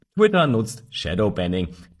Twitter nutzt Shadowbanning.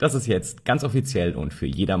 Das ist jetzt ganz offiziell und für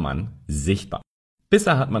jedermann sichtbar.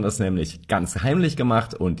 Bisher hat man das nämlich ganz heimlich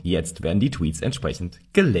gemacht und jetzt werden die Tweets entsprechend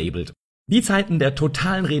gelabelt. Die Zeiten der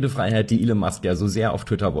totalen Redefreiheit, die Elon Musk ja so sehr auf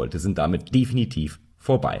Twitter wollte, sind damit definitiv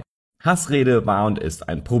vorbei. Hassrede war und ist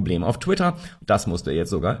ein Problem auf Twitter. Das musste jetzt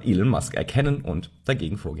sogar Elon Musk erkennen und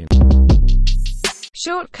dagegen vorgehen.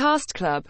 Shortcast Club